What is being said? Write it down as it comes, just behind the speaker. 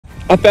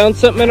I found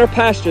something in our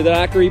pasture that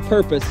I can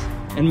repurpose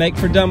and make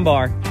for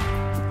Dunbar.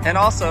 And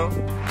also,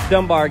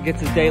 Dunbar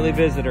gets his daily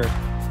visitor.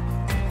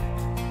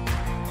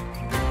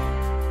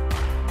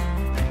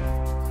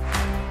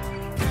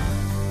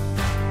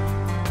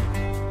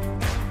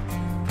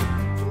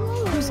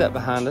 Who's that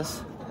behind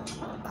us?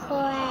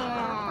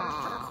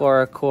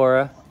 Cora.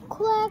 Cora.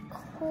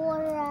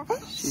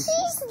 She's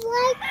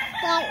like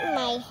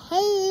my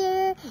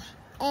hair,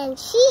 and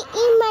she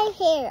eats my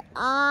hair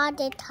all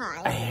the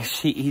time.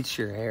 She eats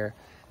your hair.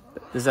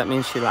 Does that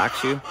mean she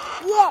likes you?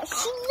 Yeah,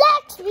 she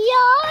likes me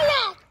all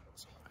that.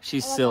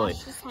 She's silly.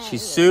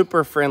 She's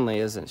super friendly,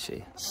 isn't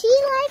she? She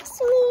likes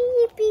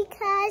me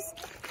because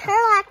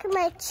her like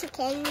my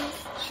chickens.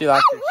 She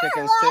likes your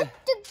chickens too?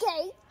 Like the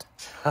gate.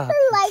 Her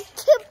like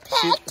to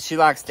pet. She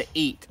likes to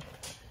eat.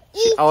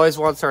 She always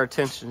wants our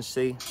attention,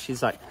 see?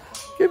 She's like,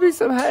 give me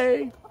some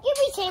hay. Give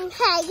me some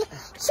hay.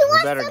 She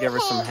wants better give her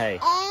some hay.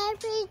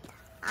 Every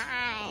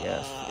time.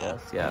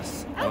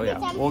 Yes. Oh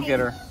yeah, we'll get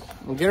her.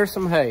 We'll get her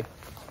some hay.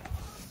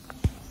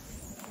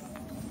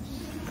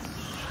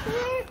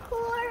 Here,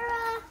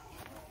 Cora.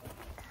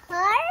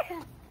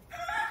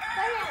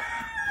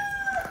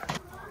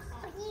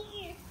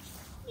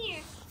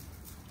 Here.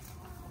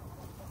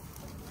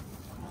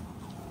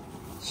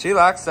 She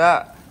likes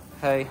that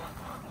hay.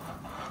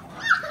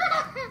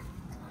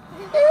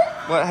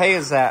 What hay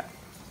is that?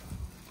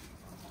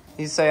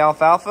 You say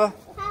alfalfa?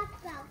 Alfalfa.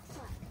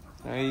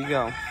 There you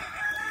go.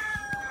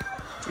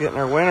 Getting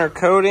her winter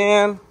coat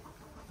in.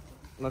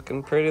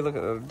 Looking pretty. Look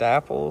at the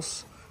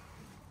dapples.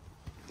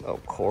 Oh,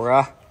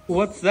 Cora.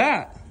 What's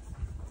that?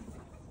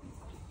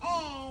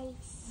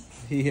 Eggs.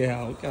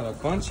 Yeah, we got a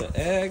bunch of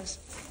eggs.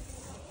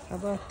 How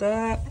about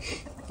that?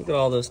 Look at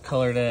all those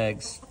colored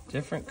eggs.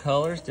 Different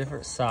colors,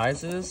 different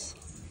sizes.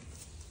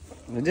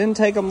 It didn't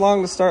take them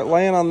long to start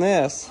laying on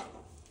this.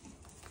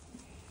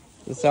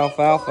 This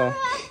alfalfa.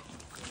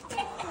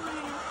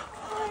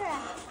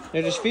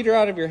 Here, just feed her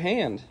out of your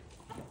hand.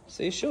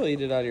 See, she'll eat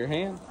it out of your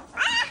hand.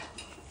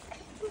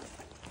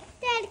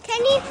 Dad,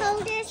 can you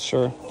hold this?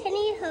 Sure. Can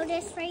you hold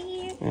this right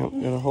here? Yep,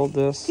 gonna hold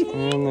this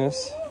and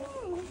this.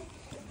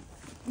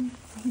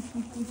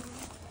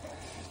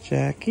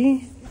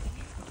 Jackie.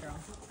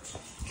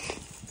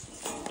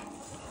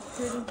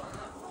 She's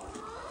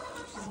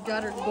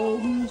got her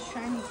golden,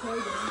 shiny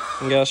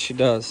clothing. Yes, she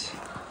does.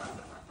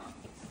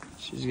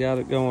 She's got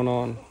it going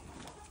on.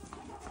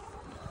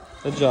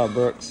 Good job,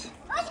 Brooks.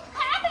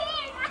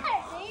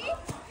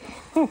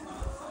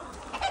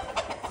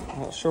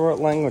 Not sure what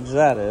language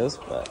that is,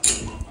 but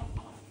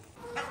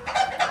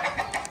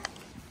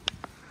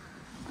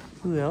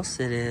who else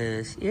it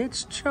is?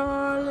 It's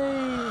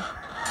Charlie.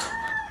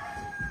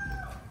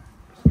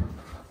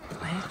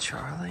 Hey,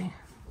 Charlie.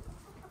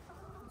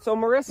 So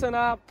Marissa and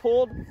I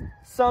pulled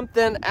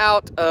something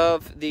out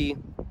of the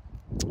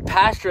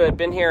pasture that had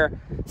been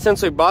here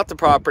since we bought the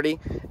property,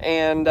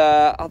 and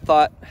I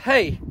thought,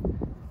 hey,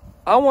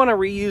 I want to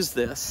reuse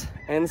this.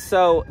 And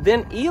so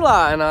then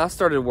Eli and I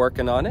started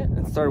working on it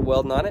and started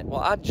welding on it.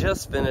 Well, I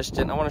just finished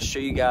it, and I want to show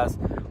you guys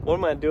what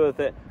I'm going to do with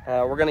it.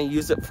 We're going to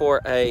use it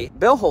for a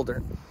bell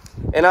holder.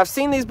 And I've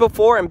seen these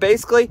before, and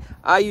basically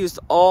I used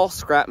all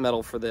scrap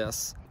metal for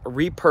this,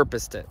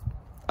 repurposed it.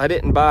 I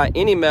didn't buy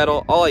any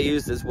metal. All I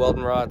used is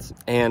welding rods,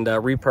 and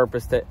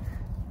repurposed it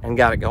and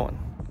got it going.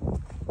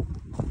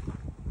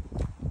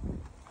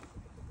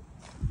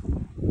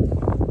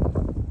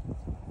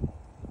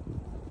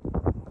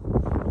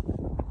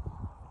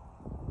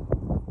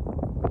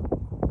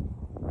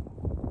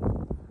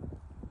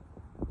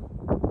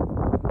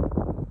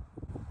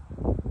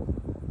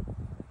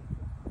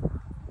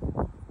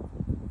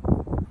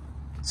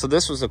 So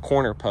this was a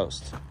corner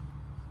post,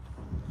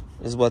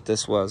 is what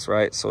this was,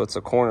 right? So it's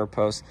a corner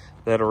post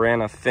that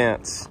ran a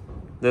fence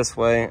this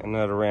way and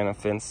that ran a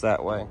fence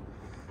that way.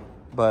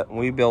 But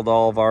we build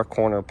all of our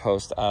corner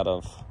posts out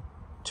of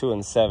 2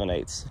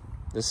 7/8.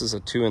 This is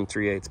a 2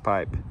 3/8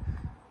 pipe.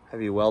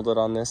 Have you welded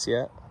on this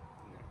yet?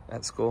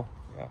 At school?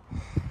 Yeah.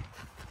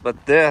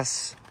 But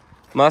this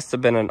must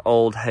have been an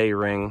old hay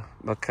ring,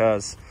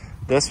 because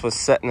this was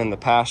sitting in the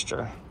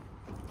pasture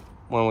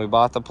when we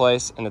bought the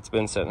place, and it's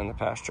been sitting in the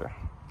pasture.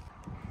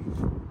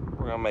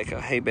 We're gonna make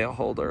a hay bale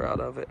holder out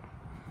of it.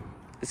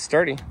 It's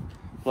sturdy.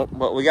 Look,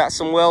 but we got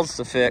some welds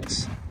to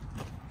fix.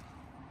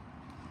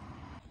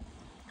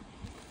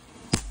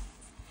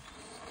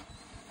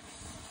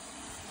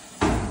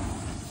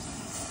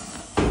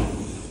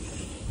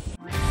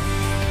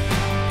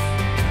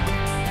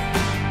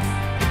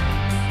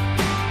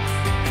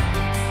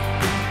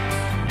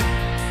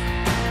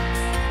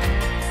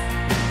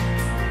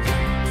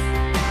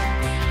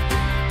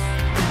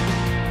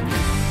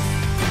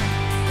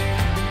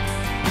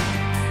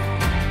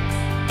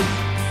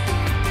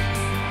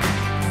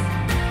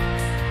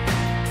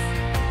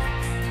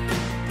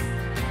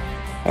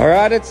 All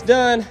right, it's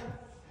done.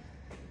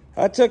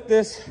 I took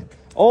this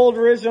old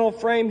original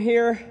frame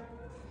here,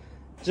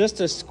 just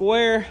a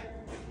square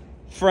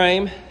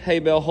frame, hay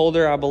bale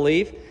holder, I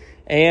believe.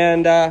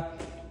 And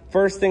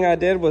first thing I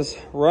did was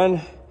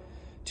run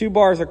 2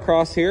 bars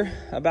across here,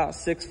 about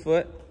 6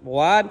 foot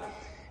wide.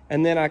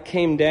 and then I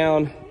came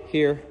down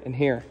here and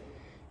here,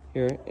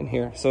 here and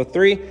here. So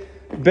 3,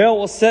 bale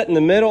will sit in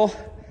the middle.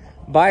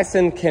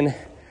 Bison can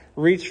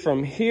reach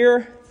from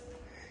here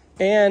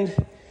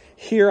and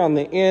here on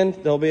the end.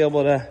 They'll be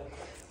able to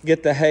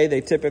get the hay. They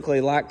typically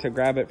like to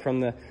grab it from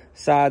the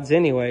sides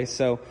anyway.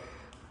 So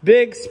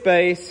big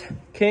space,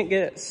 can't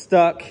get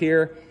stuck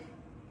here.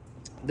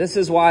 This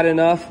is wide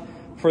enough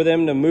for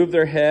them to move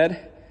their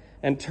head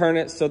and turn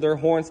it so their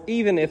horns,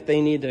 even if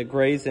they need to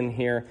graze in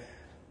here,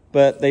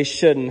 but they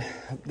shouldn't.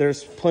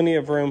 There's plenty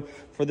of room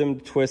for them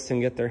to twist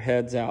and get their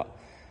heads out.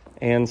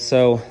 And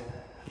so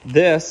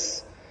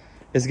this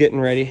is getting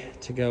ready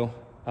to go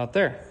out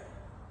there.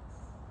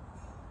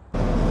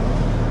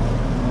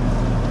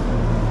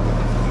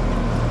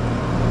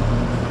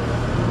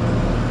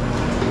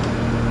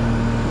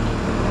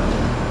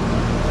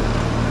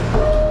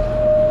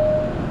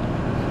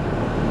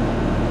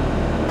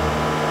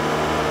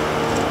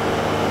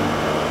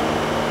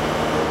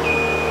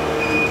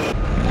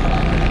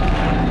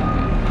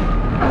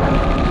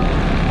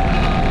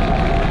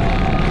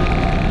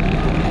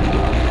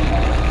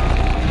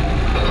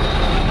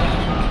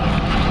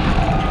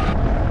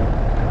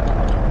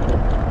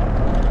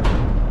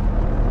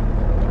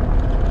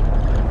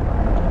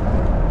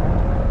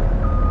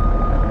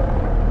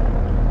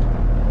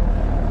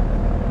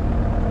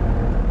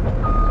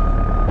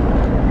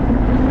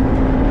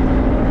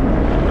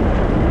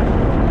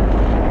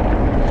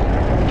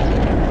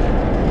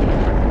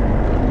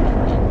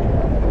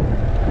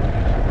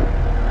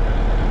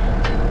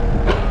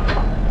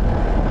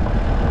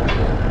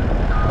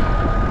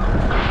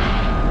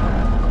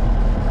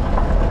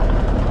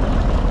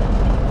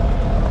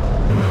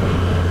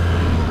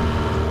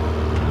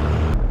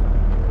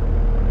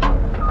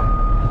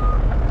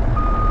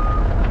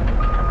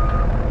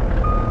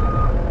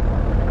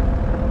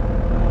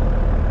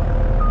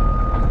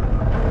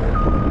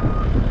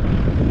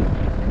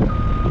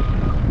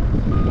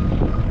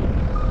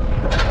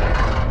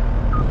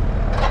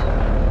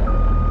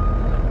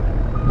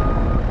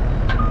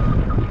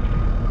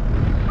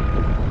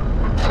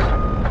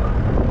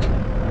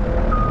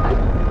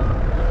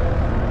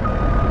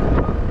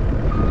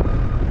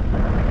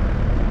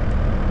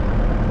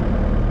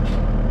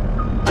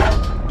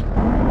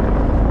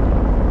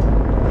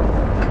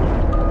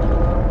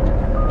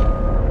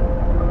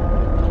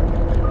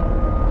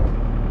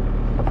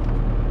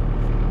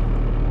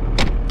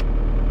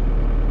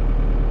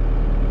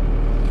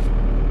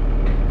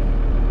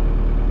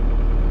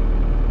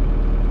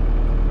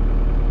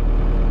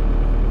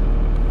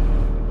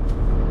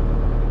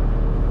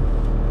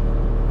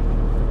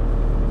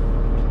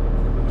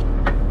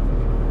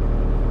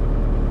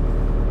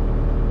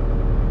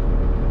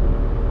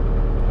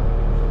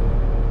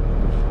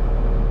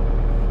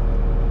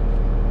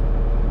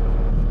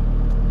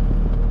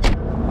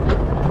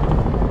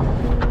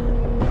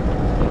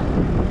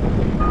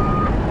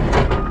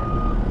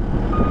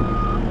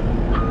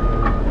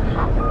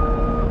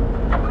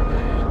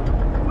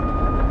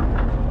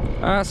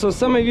 So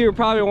some of you are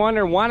probably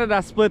wondering, why did I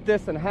split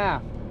this in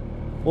half?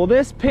 Well,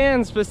 this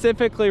pen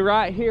specifically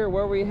right here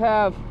where we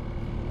have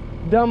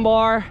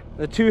Dunbar,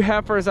 the 2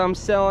 heifers I'm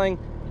selling,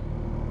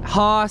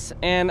 Haas,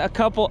 and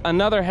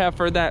another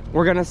heifer that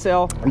we're gonna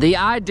sell. The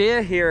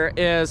idea here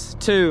is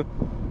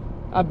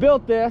I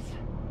built this,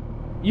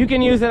 you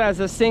can use it as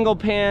a single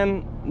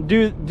pen,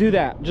 do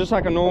that, just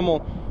like a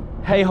normal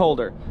hay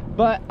holder.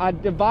 But I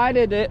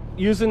divided it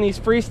using these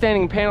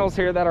freestanding panels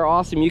here that are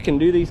awesome. You can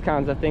do these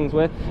kinds of things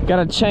with. Got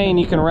a chain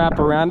you can wrap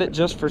around it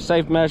just for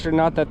safe measure.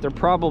 Not that they're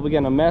probably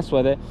gonna mess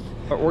with it.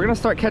 But we're gonna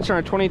start catching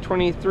our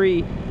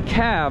 2023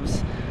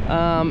 calves.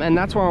 And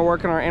that's why we're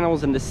working our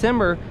animals in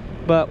December.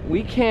 But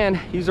we can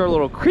use our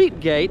little creep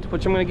gate,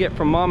 which I'm gonna get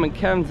from Mom and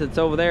Kevin's. It's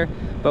over there.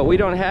 But we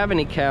don't have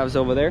any calves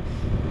over there.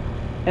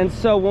 And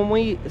so when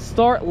we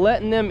start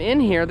letting them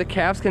in here, the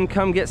calves can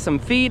come get some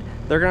feed.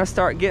 They're gonna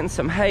start getting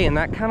some hay, and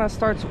that kind of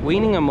starts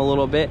weaning them a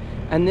little bit.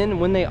 And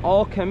then when they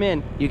all come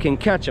in, you can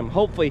catch them.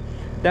 Hopefully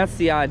that's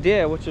the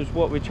idea, which is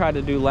what we tried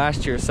to do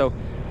last year. So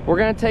we're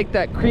gonna take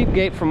that creep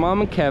gate from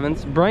Mom and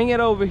Kevin's, bring it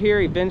over here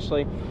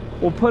eventually.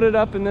 We'll put it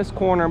up in this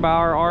corner by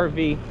our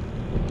RV.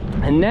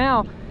 And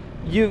now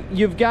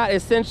you've got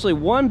essentially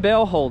one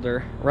bell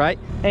holder, right?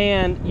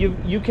 And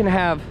you can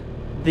have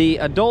the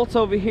adults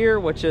over here,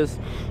 which is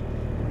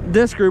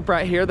this group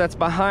right here that's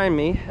behind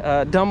me,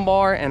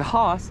 Dunbar and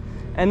Haas,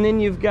 and then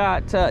you've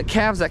got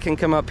calves that can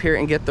come up here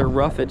and get their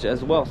roughage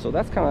as well. So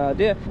that's kind of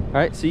the idea. All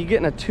right, so you're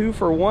getting a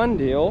 2-for-1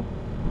 deal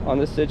on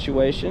this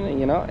situation, and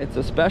you know, it's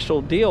a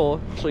special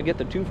deal. Actually get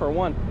the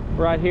 2-for-1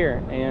 right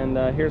here, and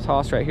here's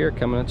Haas right here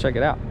coming to check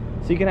it out.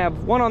 So you can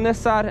have one on this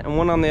side and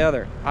one on the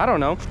other. I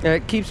don't know,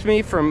 it keeps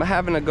me from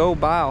having to go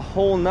buy a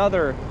whole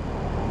nother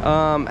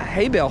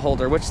hay bale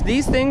holder, which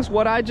these things,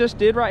 what I just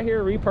did right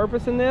here,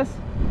 repurposing this,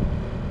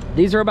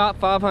 these are about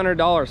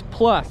 $500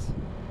 plus,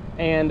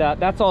 and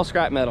that's all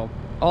scrap metal.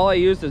 All I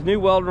used is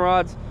new welding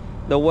rods,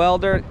 the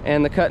welder,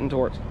 and the cutting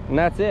torch, and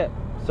that's it.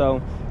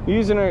 So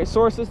using our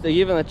resources,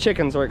 even the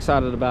chickens are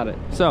excited about it.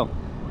 So, all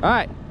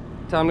right,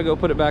 time to go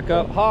put it back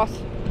up. Haas,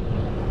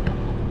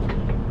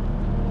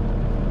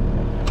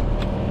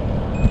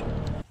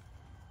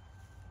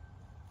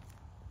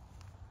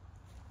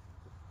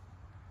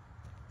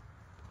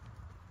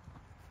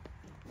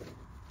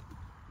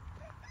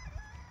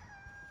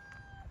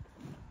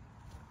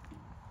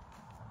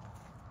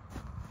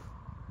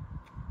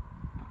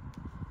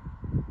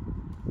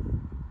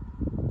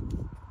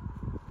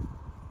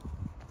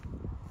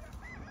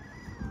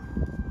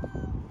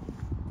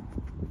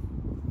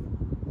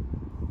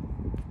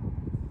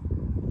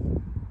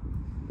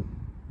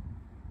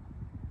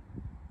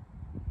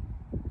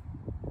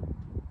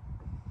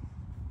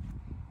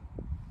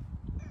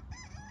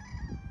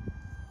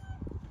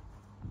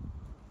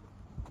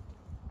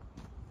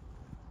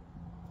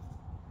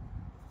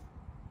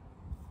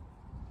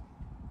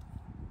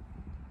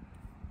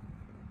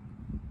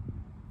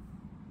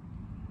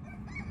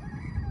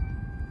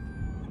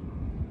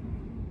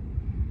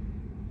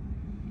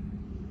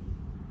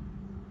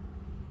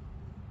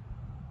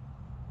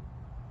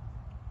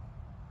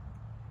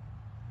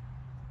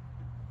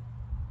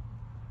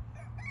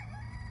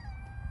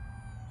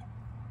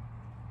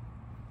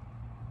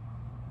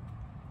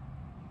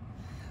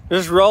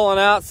 Just rolling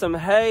out some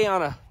hay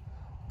on a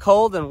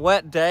cold and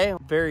wet day.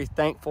 Very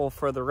thankful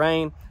for the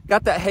rain.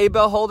 Got that hay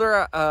bale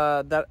holder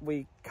that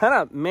we kind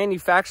of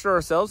manufactured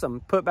ourselves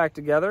and put back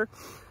together.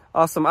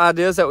 Some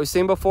ideas that we've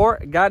seen before.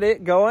 Got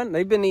it going.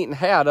 They've been eating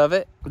hay out of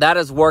it. That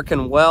is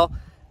working well.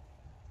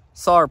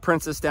 Saw our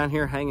princess down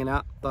here hanging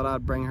out. Thought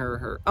I'd bring her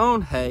her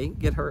own hay,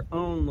 get her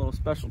own little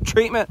special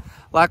treatment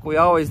like we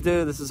always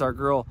do. This is our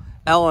girl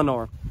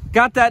Eleanor.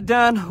 Got that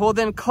done. Well,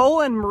 then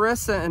Cole and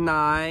Marissa and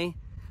I,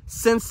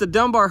 since the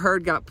Dunbar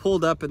herd got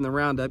pulled up in the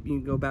roundup, you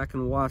can go back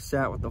and watch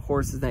that with the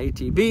horses and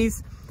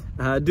ATVs,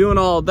 doing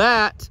all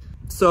that.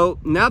 So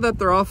now that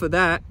they're off of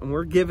that and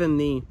we're giving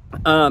the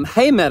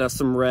hay meadow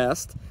some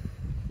rest,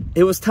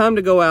 it was time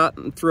to go out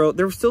and throw.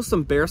 There were still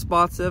some bare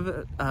spots of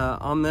it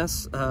on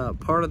this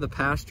part of the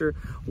pasture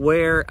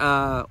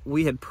where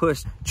we had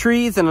pushed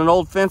trees and an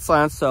old fence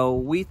line. So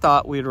we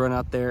thought we'd run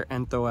out there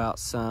and throw out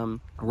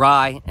some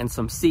rye and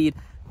some seed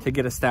to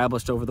get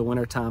established over the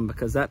winter time,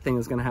 because that thing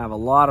is going to have a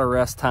lot of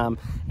rest time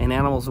and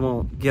animals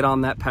won't get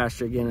on that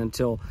pasture again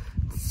until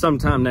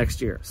sometime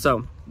next year.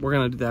 So we're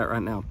going to do that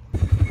right now.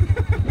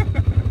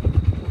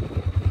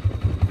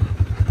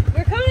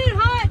 We're coming in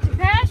hot to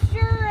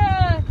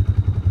pasture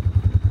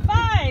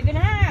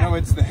 5.5. No,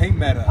 it's the hay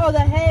meadow. Oh,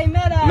 the hay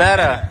meadow.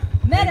 Meta.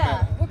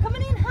 Meta. We're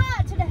coming in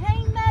hot to the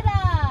hay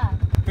meadow.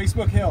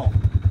 Facebook Hill.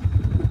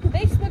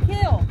 Facebook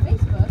Hill.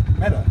 Facebook.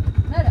 Meta.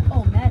 Meta.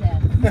 Oh, Meta.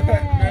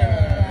 Meta.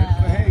 It's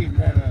the hay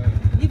meadow.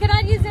 You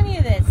cannot use any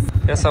of this.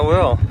 Yes, I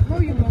will. No,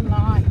 you will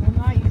not. You will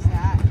not use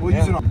that. We'll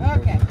use it on.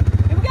 Okay.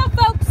 Here we go,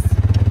 folks.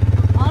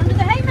 On to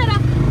the hay meadow.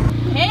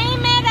 Hay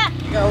meadow.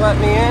 You gonna let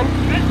me in?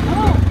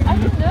 Oh, I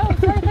didn't know.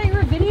 Sorry, I thought you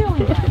were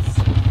videoing us.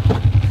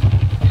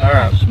 All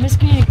right.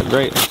 Miscommunication.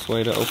 Great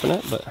way to open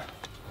it, but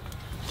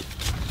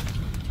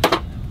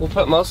we'll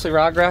put mostly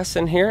ryegrass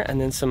in here and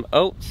then some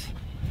oats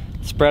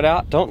spread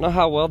out. Don't know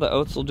how well the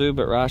oats will do,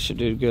 but rye should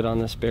do good on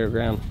this bare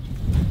ground.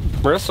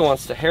 Marissa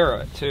wants to harrow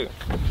it too.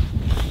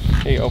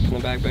 Here, you open the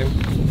bag, babe.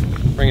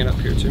 Bring it up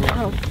here to me. Oh.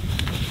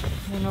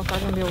 I don't know if I'm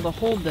gonna be able to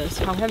hold this.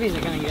 How heavy is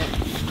it gonna get?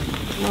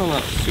 Well,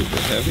 not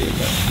super heavy,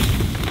 but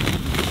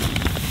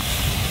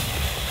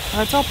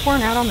It's all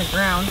pouring out on the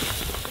ground.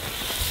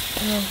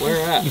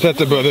 where at? It's at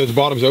the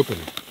bottom's open.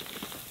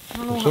 I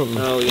don't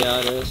know. Oh yeah,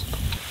 it is.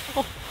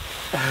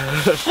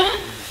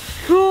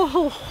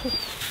 Cool.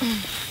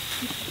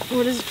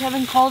 What does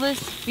Kevin call this?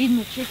 Feeding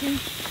the chicken?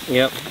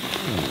 Yep.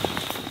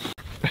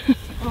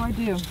 What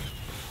do?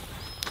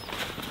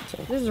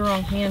 This is the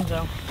wrong hand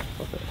though.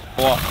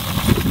 What?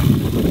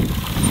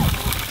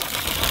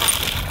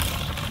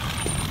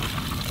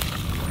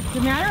 Does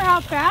it matter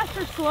how fast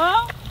or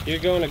slow? You're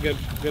going a good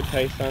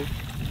pace, son.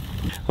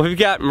 We've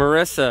got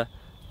Marissa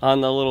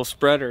on the little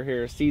spreader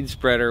here, seed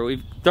spreader.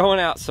 We've thrown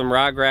out some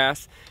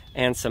ryegrass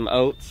and some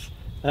oats.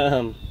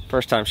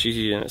 First time she's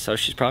using it, so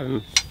she's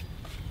probably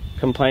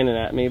complaining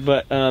at me.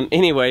 But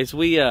anyways,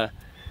 we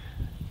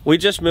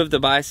just moved the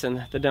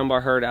bison, the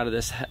Dunbar herd, out of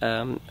this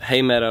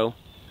hay meadow.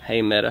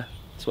 Hay meadow,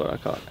 that's what I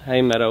call it,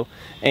 hay meadow.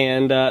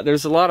 And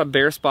there's a lot of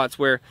bare spots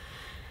where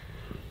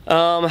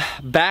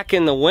back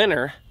in the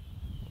winter,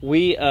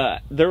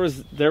 there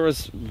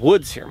was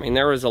woods here. I mean,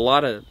 there was a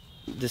lot of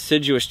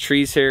deciduous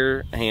trees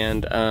here,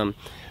 and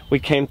we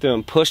came through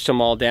and pushed them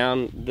all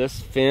down.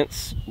 This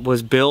fence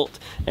was built,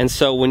 and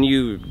so when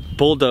you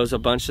bulldoze a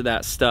bunch of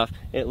that stuff,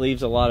 it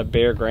leaves a lot of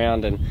bare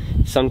ground, and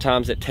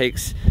sometimes it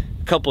takes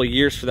a couple of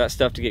years for that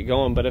stuff to get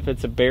going. But if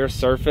it's a bare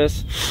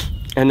surface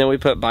and then we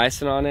put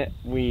bison on it,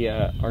 we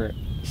are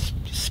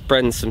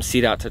spreading some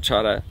seed out to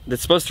try to,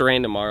 it's supposed to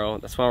rain tomorrow,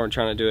 that's why we're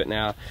trying to do it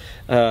now,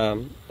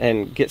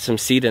 and get some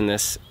seed in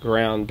this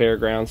ground, bare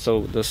ground,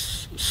 so the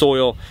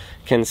soil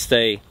can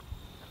stay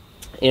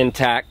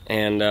intact,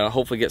 and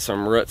hopefully get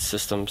some root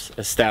systems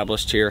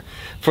established here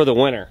for the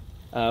winter,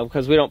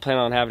 because we don't plan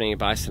on having any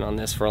bison on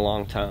this for a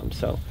long time.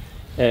 So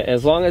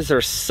as long as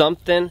there's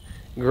something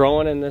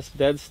growing in this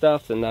dead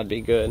stuff, then that'd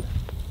be good.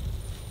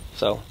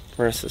 So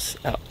Marissa's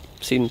out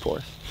seeding for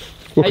us.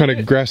 What kind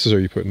of grasses are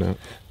you putting out?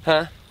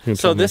 Huh?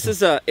 So this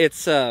is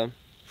it's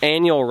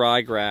annual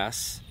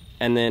ryegrass,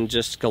 and then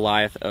just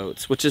Goliath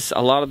oats, which is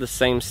a lot of the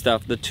same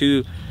stuff. The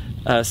two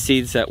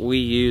seeds that we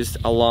used,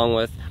 along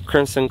with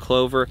crimson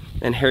clover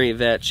and hairy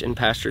vetch in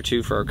pasture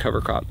 2 for our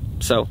cover crop.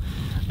 So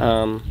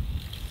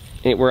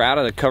we're out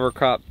of the cover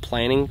crop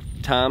planting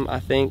time, I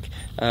think,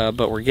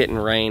 but we're getting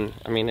rain.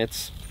 I mean,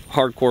 it's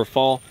hardcore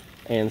fall,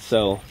 and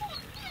so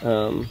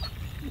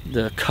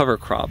the cover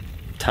crop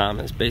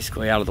time is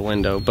basically out of the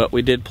window, but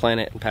we did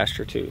plant it in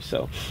pasture 2.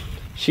 So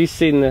she's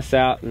seeding this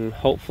out, and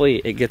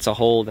hopefully it gets a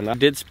hold. And I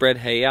did spread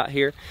hay out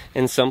here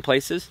in some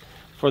places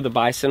for the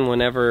bison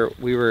whenever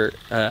we were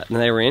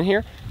they were in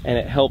here, and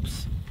it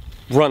helps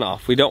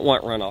runoff. We don't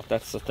want runoff,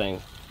 that's the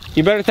thing.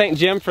 You better thank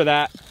Jim for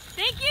that.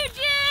 Thank you,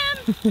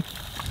 Jim.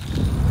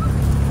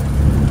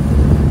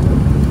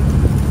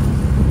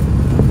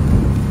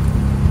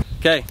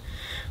 Okay,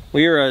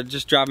 we are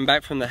just driving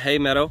back from the hay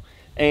meadow,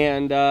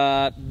 and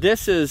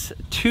this is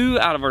 2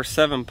 out of our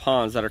 7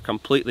 ponds that are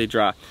completely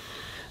dry.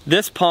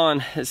 This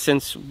pond,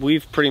 since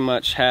we've pretty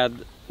much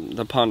had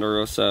the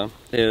Ponderosa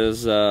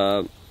is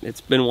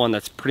it's been one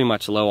that's pretty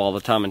much low all the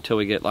time until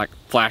we get like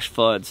flash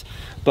floods.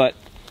 But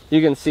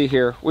you can see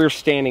here we're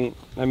standing.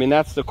 I mean,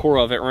 that's the core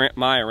of it.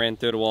 Maya ran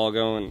through it a while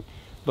ago,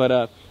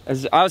 but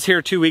as I was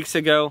here 2 weeks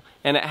ago,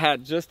 and it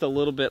had just a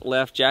little bit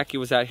left. Jackie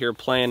was out here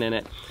playing in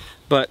it,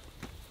 but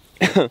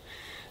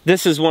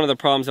this is one of the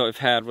problems that we've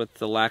had with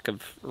the lack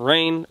of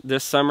rain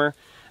this summer.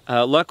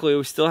 Luckily,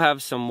 we still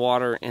have some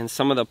water in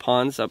some of the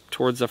ponds up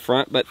towards the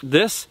front, but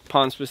this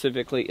pond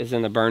specifically is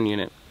in the burn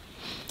unit.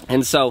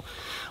 And so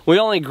we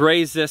only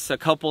graze this a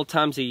couple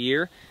times a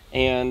year,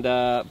 and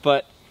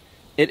but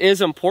it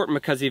is important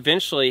because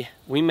eventually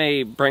we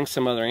may bring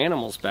some other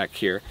animals back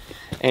here.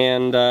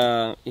 And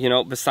you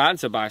know,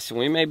 besides the bison,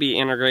 we may be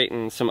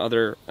integrating some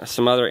other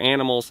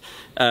animals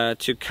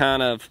to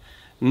kind of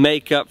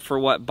make up for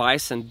what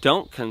bison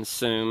don't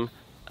consume.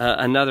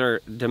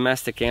 Another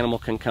domestic animal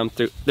can come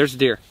through. There's a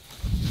deer.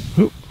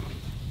 Oop.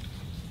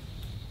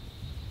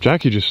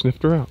 Jackie just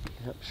sniffed her out.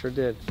 Yep, sure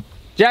did.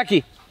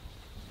 Jackie!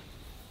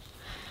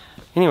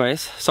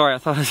 Anyways, sorry, I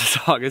thought it was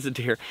a dog. It's a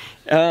deer.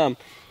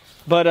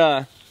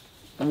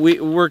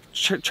 We're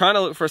trying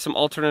to look for some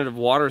alternative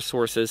water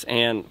sources,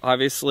 and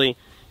obviously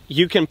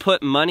you can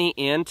put money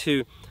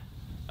into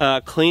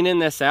cleaning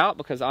this out,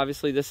 because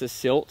obviously this is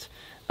silt.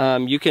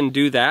 You can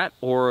do that,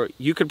 or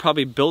you could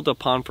probably build a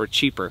pond for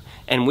cheaper,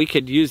 and we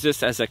could use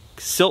this as a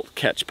silt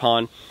catch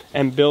pond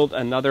and build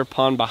another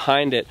pond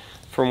behind it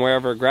from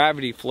wherever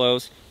gravity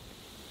flows.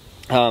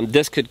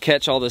 This could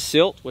catch all the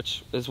silt,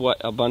 which is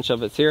what a bunch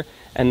of it's here,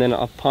 and then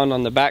a pond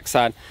on the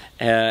backside,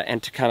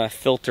 and to kind of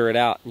filter it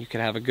out. You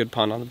could have a good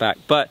pond on the back.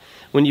 But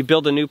when you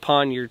build a new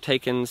pond, you're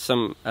taking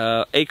some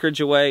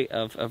acreage away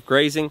of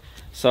grazing.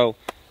 So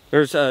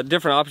there's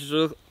different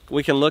options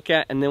we can look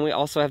at, and then we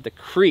also have the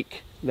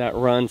creek that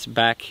runs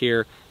back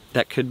here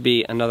that could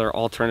be another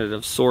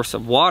alternative source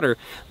of water,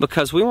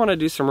 because we want to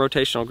do some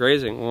rotational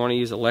grazing. We want to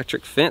use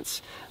electric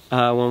fence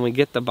when we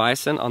get the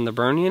bison on the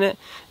burn unit,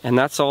 and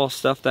that's all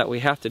stuff that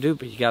we have to do,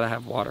 but you got to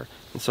have water.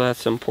 And so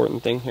that's the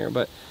important thing here.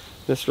 But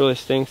this really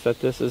stinks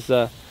that this is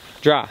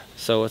dry,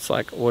 so it's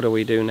like, what do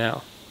we do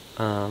now?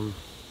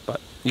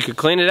 But you could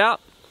clean it out,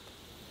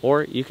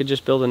 or you could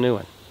just build a new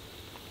one.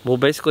 We'll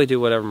basically do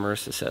whatever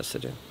Marissa says to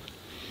do.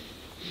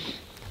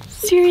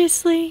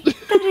 Seriously?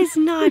 That is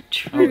not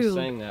true. I was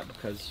saying that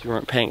because you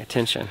weren't paying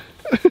attention.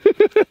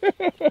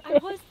 I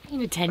was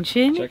paying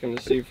attention. Checking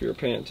to see if you were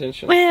paying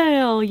attention.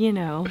 Well, you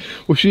know.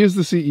 Well, she is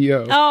the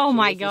CEO. Oh She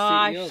my is the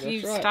gosh, CEO,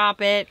 you that's right.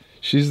 stop it.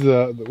 She's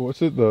the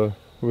what's it, what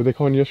were they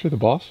calling you yesterday? The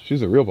boss? She's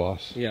the real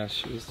boss. Yeah,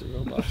 she's the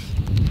real boss.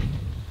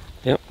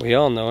 Yep, we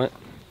all know it.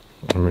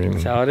 I mean,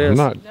 That's how it is.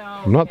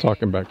 I'm not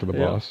talking back to the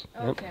Yeah. boss.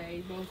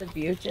 Okay, both of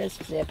you,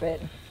 just zip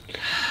it.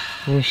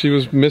 Well, she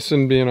was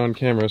missing being on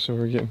camera, so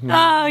we're getting.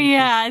 Oh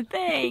yeah,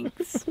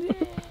 thanks.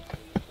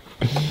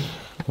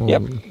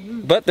 Yep.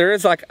 But there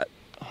is like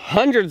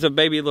hundreds of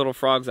baby little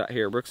frogs out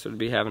here. Brooks would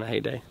be having a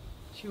heyday.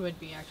 She would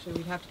be, actually.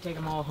 We'd have to take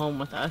them all home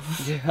with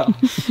us.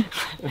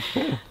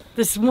 Yeah.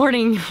 This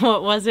morning,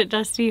 what was it,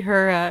 Dusty?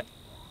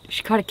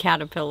 She caught a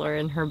caterpillar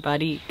and her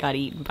buddy got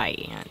eaten by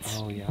ants.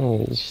 Oh yeah.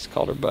 Oh. She just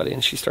called her buddy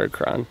and she started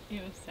crying.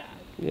 It was sad.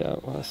 Yeah,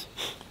 it was.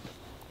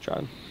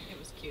 Tried. It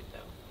was cute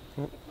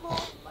though. Mom,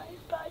 my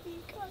buddy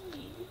got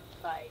eaten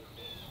by